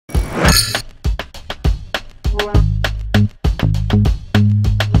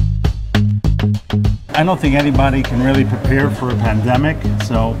I don't think anybody can really prepare for a pandemic,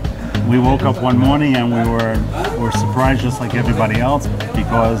 so we woke up one morning and we were surprised just like everybody else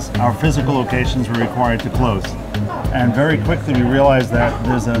because our physical locations were required to close. And very quickly we realized that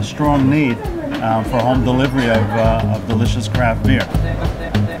there's a strong need for home delivery of delicious craft beer.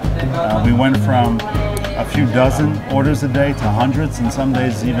 We went from a few dozen orders a day to hundreds, and some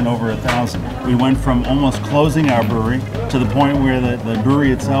days even over 1,000. We went from almost closing our brewery to the point where the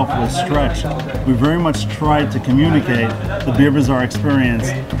brewery itself was stretched. We very much tried to communicate the Beer Bazaar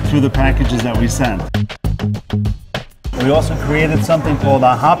experience through the packages that we sent. We also created something called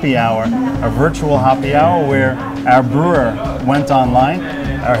a happy hour, a virtual happy hour where our brewer went online,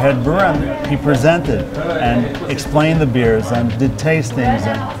 our head brewer, and he presented and explained the beers and did tastings,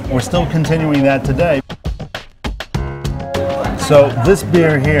 and we're still continuing that today. So this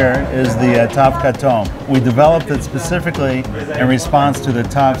beer here is the Tav Katom. We developed it specifically in response to the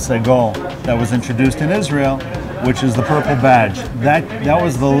Tav Segol that was introduced in Israel, which is the purple badge. That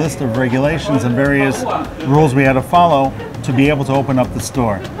was the list of regulations and various rules we had to follow to be able to open up the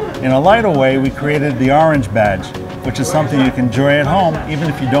store. In a lighter way, we created the orange badge, which is something you can enjoy at home. Even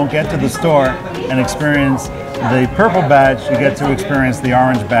if you don't get to the store and experience the purple badge, you get to experience the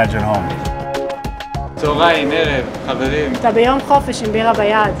orange badge at home. צהריים, ערב, חברים. אתה ביום חופש עם בירה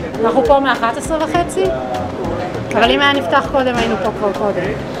ביד. אנחנו פה מ-11:30, אבל אם היה נפתח קודם, היינו פה כבר קודם.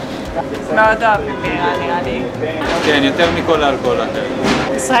 מאוד אוהבים בירה, נראה לי. כן, יותר מכל האלכוהול אחר.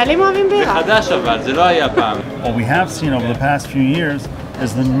 ישראלים אוהבים בירה. זה חדש אבל, זה לא היה פעם. What we have seen over the past few years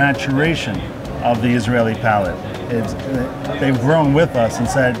is the maturation of the Israeli palate. They've grown with us and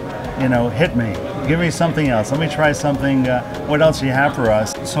said, you know, hit me. Give me something else. Let me try something. What else do you have for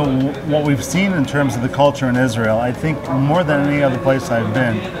us? So what we've seen in terms of the culture in Israel, I think more than any other place I've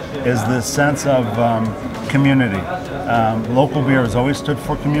been, is this sense of community. Local beer has always stood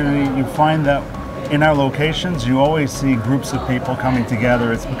for community. You find that in our locations, you always see groups of people coming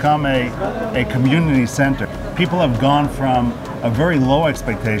together. It's become a community center. People have gone from a very low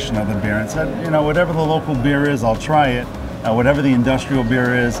expectation of the beer and said, you know, whatever the local beer is, I'll try it. Whatever the industrial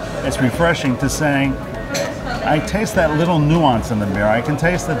beer is, it's refreshing, to saying, I taste that little nuance in the beer. I can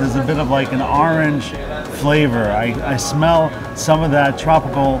taste that there's a bit of like an orange flavor. I smell some of that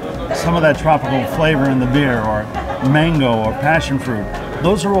tropical flavor in the beer, or mango or passion fruit.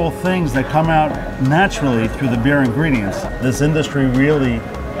 Those are all things that come out naturally through the beer ingredients. This industry really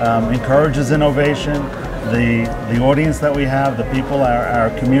encourages innovation. The audience that we have, the people,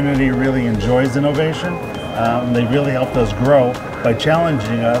 our community really enjoys innovation. They really helped us grow by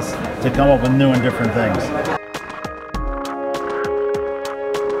challenging us to come up with new and different things.